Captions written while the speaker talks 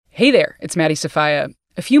Hey there, it's Maddie Sofia.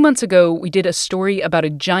 A few months ago, we did a story about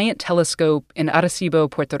a giant telescope in Arecibo,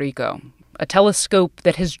 Puerto Rico. A telescope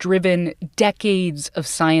that has driven decades of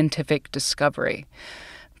scientific discovery.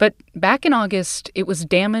 But back in August, it was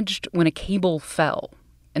damaged when a cable fell.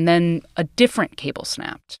 And then a different cable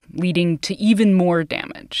snapped, leading to even more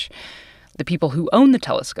damage. The people who own the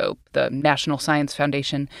telescope, the National Science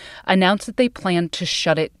Foundation, announced that they planned to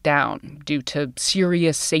shut it down due to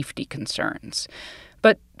serious safety concerns.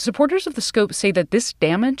 But supporters of the scope say that this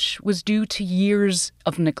damage was due to years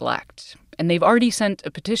of neglect. And they've already sent a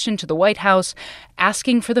petition to the White House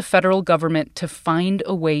asking for the federal government to find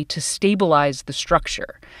a way to stabilize the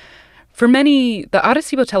structure. For many, the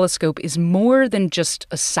Arecibo telescope is more than just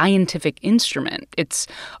a scientific instrument. It's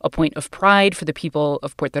a point of pride for the people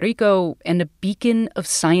of Puerto Rico and a beacon of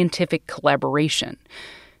scientific collaboration.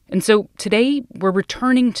 And so today, we're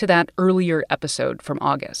returning to that earlier episode from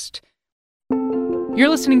August. You're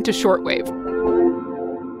listening to Shortwave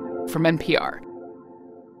from NPR.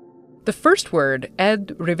 The first word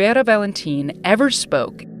Ed Rivera Valentin ever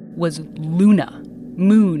spoke was luna,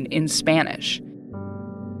 moon in Spanish.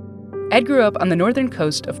 Ed grew up on the northern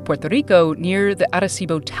coast of Puerto Rico near the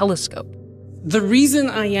Arecibo telescope. The reason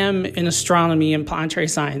I am in astronomy and planetary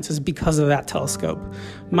science is because of that telescope.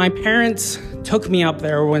 My parents took me up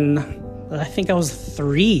there when I think I was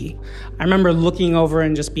 3. I remember looking over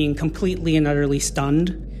and just being completely and utterly stunned.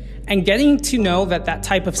 And getting to know that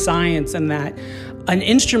type of science and that an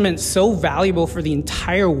instrument so valuable for the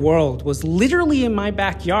entire world was literally in my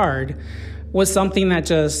backyard was something that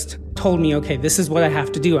just told me, okay, this is what I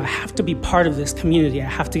have to do. I have to be part of this community. I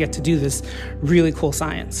have to get to do this really cool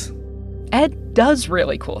science. Ed does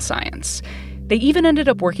really cool science. They even ended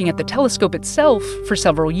up working at the telescope itself for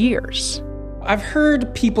several years. I've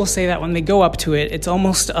heard people say that when they go up to it, it's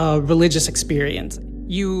almost a religious experience.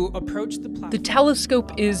 You approach the platform. The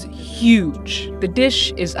telescope is huge. The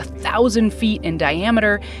dish is 1,000 feet in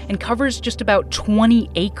diameter and covers just about 20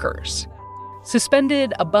 acres.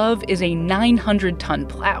 Suspended above is a 900-ton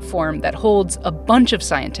platform that holds a bunch of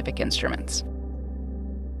scientific instruments.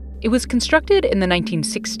 It was constructed in the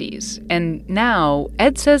 1960s, and now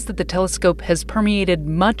Ed says that the telescope has permeated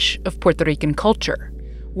much of Puerto Rican culture.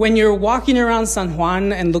 When you're walking around San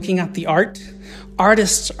Juan and looking at the art,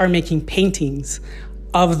 artists are making paintings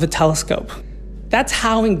of the telescope. That's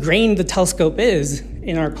how ingrained the telescope is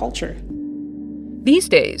in our culture. These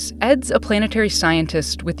days, Ed's a planetary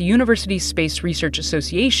scientist with the University Space Research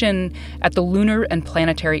Association at the Lunar and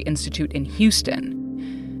Planetary Institute in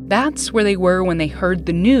Houston. That's where they were when they heard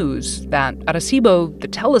the news that Arecibo, the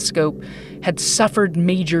telescope, had suffered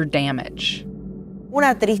major damage.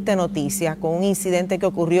 Una triste noticia con un incidente que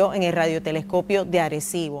ocurrió en el radiotelescopio de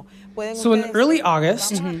Arecibo. So in early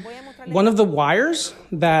August, one of the wires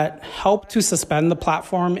that helped to suspend the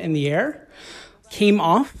platform in the air came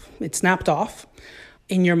off. It snapped off.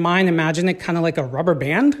 In your mind, imagine it kind of like a rubber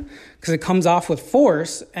band because it comes off with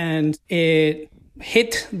force and it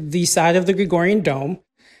hit the side of the Gregorian dome.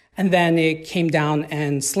 And then it came down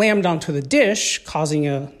and slammed onto the dish, causing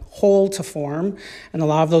a hole to form and a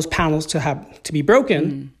lot of those panels to be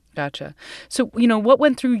broken. Gotcha. So, what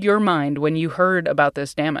went through your mind when you heard about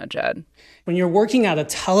this damage, Ed? When you're working at a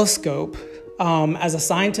telescope, as a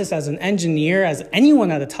scientist, as an engineer, as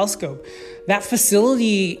anyone at a telescope, that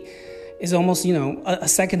facility is almost, a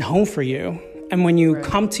second home for you. And when you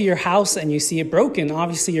come to your house and you see it broken,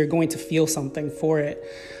 obviously you're going to feel something for it.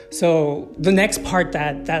 So the next part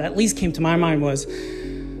that at least came to my mind was,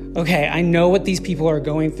 okay, I know what these people are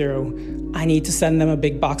going through. I need to send them a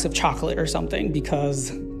big box of chocolate or something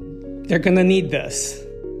because they're going to need this.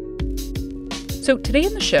 So today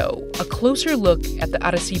in the show, a closer look at the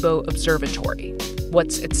Arecibo Observatory,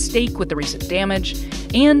 what's at stake with the recent damage,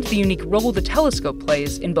 and the unique role the telescope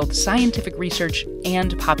plays in both scientific research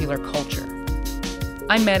and popular culture.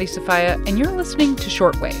 I'm Maddie Sofia, and you're listening to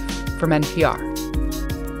Shortwave from NPR.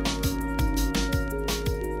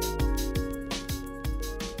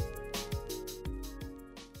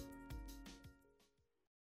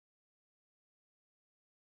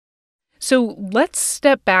 So let's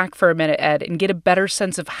step back for a minute, Ed, and get a better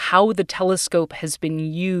sense of how the telescope has been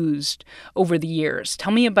used over the years.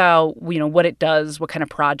 Tell me about, what it does, what kind of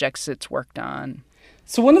projects it's worked on.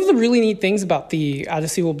 So one of the really neat things about the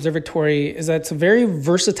Arecibo Observatory is that it's a very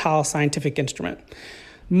versatile scientific instrument.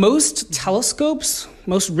 Most telescopes,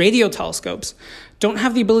 most radio telescopes, don't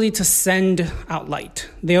have the ability to send out light.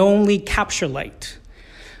 They only capture light.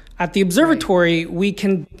 At the observatory, we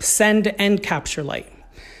can send and capture light.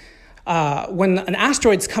 When an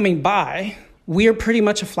asteroid's coming by, we are pretty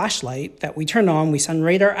much a flashlight that we turn on, we send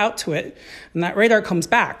radar out to it, and that radar comes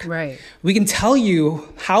back. Right. We can tell you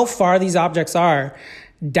how far these objects are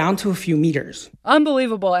down to a few meters.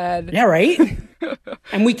 Unbelievable, Ed. Yeah, right?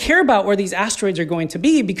 And we care about where these asteroids are going to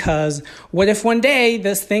be because what if one day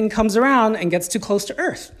this thing comes around and gets too close to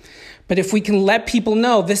Earth? But if we can let people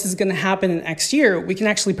know this is going to happen in X year, we can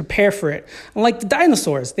actually prepare for it. Unlike the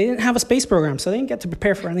dinosaurs, they didn't have a space program, so they didn't get to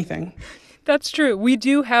prepare for anything. That's true. We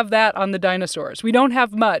do have that on the dinosaurs. We don't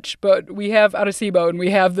have much, but we have Arecibo and we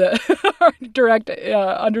have the direct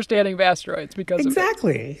understanding of asteroids because of it.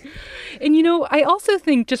 Exactly. And, I also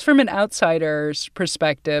think just from an outsider's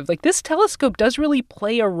perspective, like this telescope does really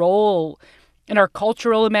play a role in our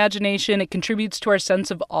cultural imagination. It contributes to our sense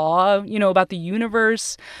of awe, about the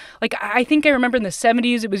universe. Like, I think I remember in the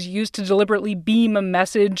 70s, it was used to deliberately beam a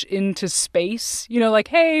message into space, like,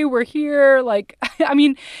 hey, we're here. Like, I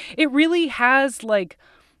mean, it really has, like,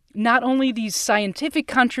 not only these scientific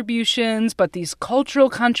contributions, but these cultural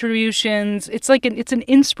contributions. It's like it's an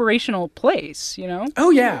inspirational place,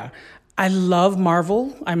 Oh, yeah. I love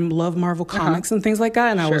Marvel. I love Marvel comics and things like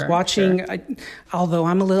that. And I was watching, although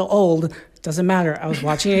I'm a little old, doesn't matter. I was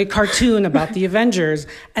watching a cartoon about the Avengers,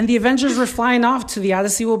 and the Avengers were flying off to the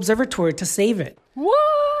Arecibo Observatory to save it.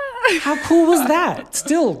 What? How cool was that?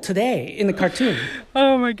 Still today in the cartoon.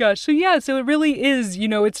 Oh my gosh. So it really is,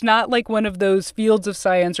 it's not like one of those fields of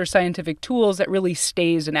science or scientific tools that really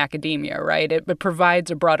stays in academia, right? It provides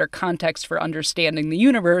a broader context for understanding the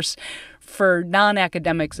universe for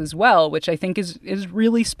non-academics as well, which I think is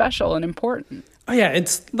really special and important. Oh, yeah.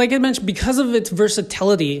 It's like I mentioned, because of its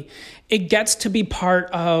versatility, it gets to be part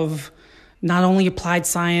of not only applied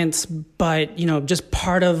science, but, just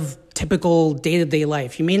part of typical day-to-day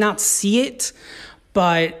life. You may not see it,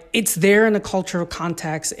 but it's there in a cultural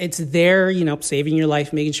context. It's there, saving your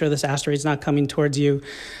life, making sure this asteroid's not coming towards you.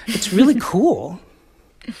 It's really cool.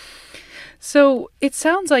 So it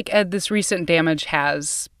sounds like, Ed, this recent damage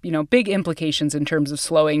has, big implications in terms of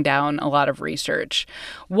slowing down a lot of research.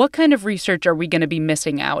 What kind of research are we going to be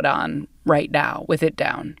missing out on right now with it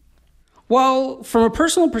down? Well, from a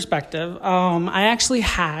personal perspective, I actually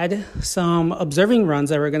had some observing runs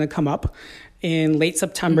that were going to come up in late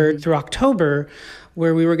September through October,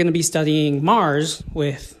 where we were going to be studying Mars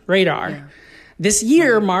with radar. Yeah. This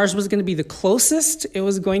year, Mars was going to be the closest it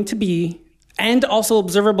was going to be and also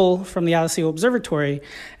observable from the Arecibo Observatory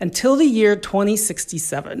until the year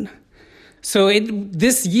 2067. So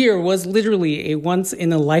this year was literally a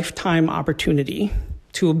once-in-a-lifetime opportunity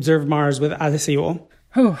to observe Mars with Arecibo.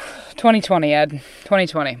 2020, Ed.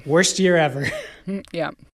 2020. Worst year ever.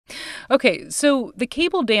 Yeah. Okay, so the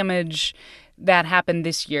cable damage that happened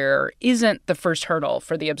this year isn't the first hurdle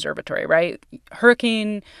for the observatory, right?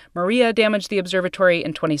 Hurricane Maria damaged the observatory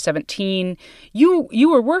in 2017. You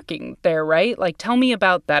were working there, right? Like, tell me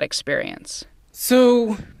about that experience.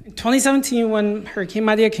 So in 2017, when Hurricane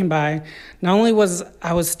Maria came by, not only was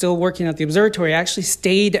I still working at the observatory, I actually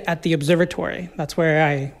stayed at the observatory. That's where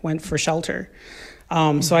I went for shelter.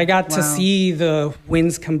 So I got to see the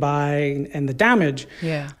winds come by and the damage.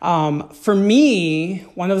 Yeah. For me,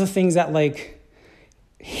 one of the things that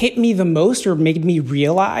hit me the most or made me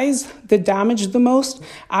realize the damage the most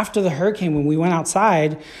after the hurricane, when we went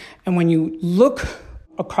outside, and when you look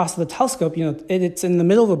across the telescope, it's in the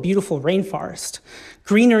middle of a beautiful rainforest,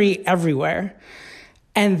 greenery everywhere.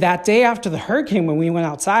 And that day after the hurricane, when we went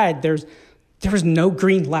outside, there was no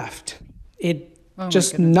green left.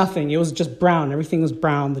 Just nothing. It was just brown. Everything was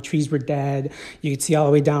brown. The trees were dead. You could see all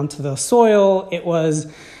the way down to the soil. It was,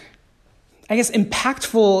 I guess,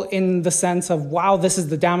 impactful in the sense of, wow, this is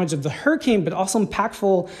the damage of the hurricane, but also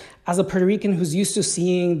impactful as a Puerto Rican who's used to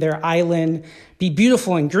seeing their island be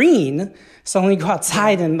beautiful and green. Suddenly go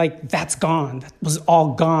outside and that's gone. That was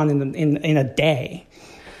all gone in a day.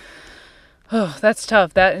 Oh, that's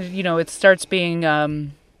tough. That, it starts being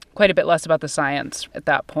quite a bit less about the science at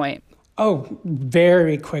that point. Oh,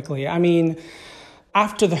 very quickly. I mean,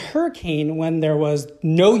 after the hurricane, when there was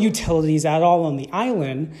no utilities at all on the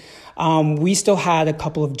island, we still had a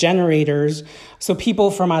couple of generators. So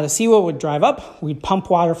people from Arecibo would drive up, we'd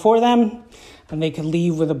pump water for them, and they could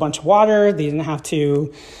leave with a bunch of water. They didn't have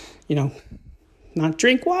to, not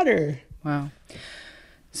drink water. Wow.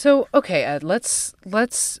 So, okay, Ed, let's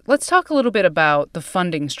talk a little bit about the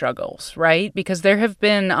funding struggles, right? Because there have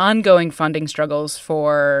been ongoing funding struggles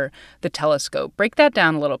for the telescope. Break that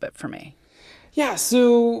down a little bit for me. Yeah,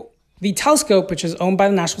 so The telescope, which is owned by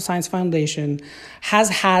the National Science Foundation, has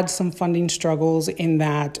had some funding struggles in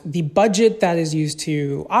that the budget that is used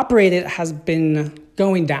to operate it has been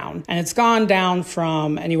going down. And it's gone down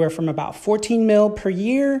from anywhere from about 14 mil per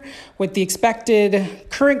year. With the expected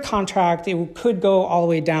current contract, it could go all the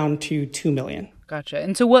way down to 2 million. Gotcha.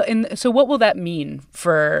 And so what will that mean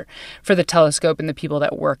for the telescope and the people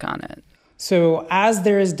that work on it? So as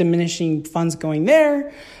there is diminishing funds going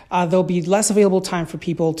there, there'll be less available time for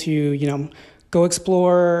people to, go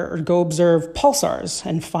explore or go observe pulsars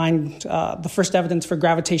and find the first evidence for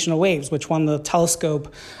gravitational waves, which won the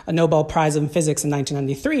telescope a Nobel Prize in Physics in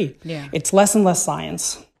 1993. Yeah. It's less and less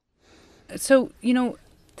science. So,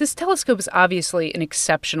 this telescope is obviously an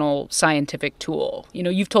exceptional scientific tool.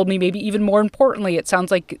 You've told me maybe even more importantly, it sounds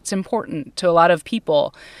like it's important to a lot of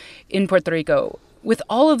people in Puerto Rico. With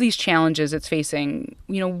all of these challenges it's facing,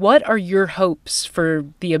 what are your hopes for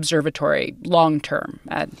the observatory long term,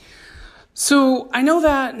 Ed? So I know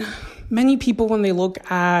that many people, when they look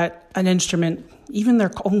at an instrument, even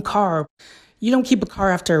their own car, you don't keep a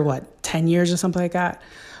car after, 10 years or something like that?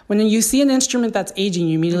 When you see an instrument that's aging,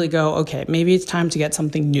 you immediately go, okay, maybe it's time to get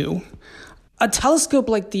something new. A telescope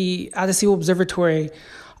like the Arecibo Observatory,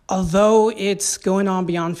 although it's going on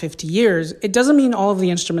beyond 50 years, it doesn't mean all of the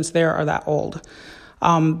instruments there are that old.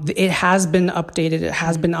 It has been updated. It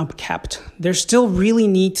has been upkept. There's still really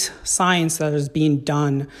neat science that is being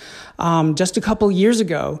done. Just a couple years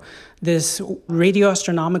ago, this radio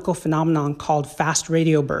astronomical phenomenon called fast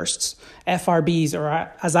radio bursts, FRBs,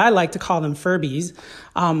 or as I like to call them, Furbies,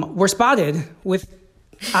 were spotted with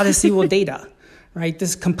Arecibo data, right?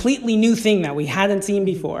 This completely new thing that we hadn't seen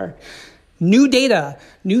before. New data,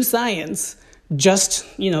 new science, just,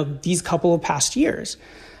 these couple of past years.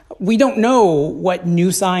 We don't know what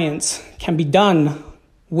new science can be done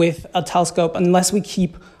with a telescope unless we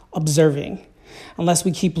keep observing, unless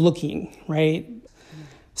we keep looking, right?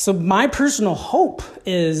 So my personal hope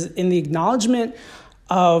is in the acknowledgement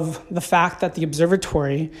of the fact that the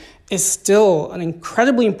observatory is still an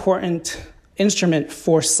incredibly important instrument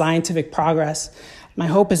for scientific progress. My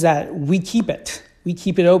hope is that we keep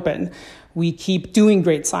it open, we keep doing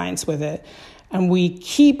great science with it, and we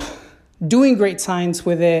keep doing great science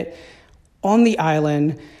with it on the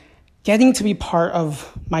island, getting to be part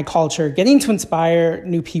of my culture, getting to inspire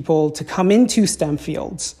new people to come into STEM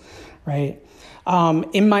fields, right?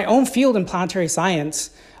 In my own field in planetary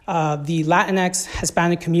science, the Latinx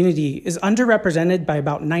Hispanic community is underrepresented by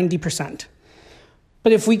about 90%.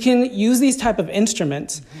 But if we can use these type of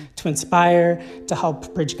instruments to inspire, to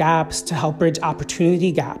help bridge gaps, to help bridge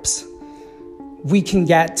opportunity gaps, we can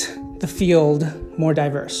get the field more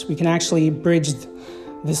diverse. We can actually bridge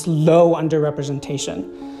this low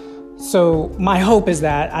underrepresentation. So my hope is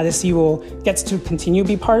that Arecibo gets to continue to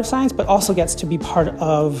be part of science, but also gets to be part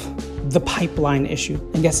of the pipeline issue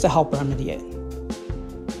and gets to help remedy it.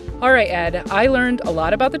 All right, Ed, I learned a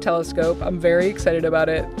lot about the telescope. I'm very excited about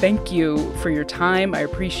it. Thank you for your time. I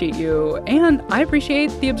appreciate you. And I appreciate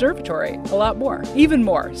the observatory a lot more, even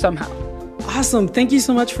more somehow. Awesome. Thank you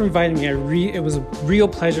so much for inviting me. It was a real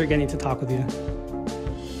pleasure getting to talk with you.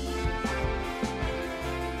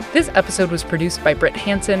 This episode was produced by Britt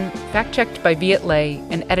Hansen, fact-checked by Viet Le,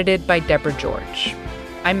 and edited by Deborah George.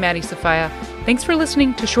 I'm Maddie Sofia. Thanks for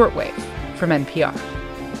listening to Shortwave from NPR.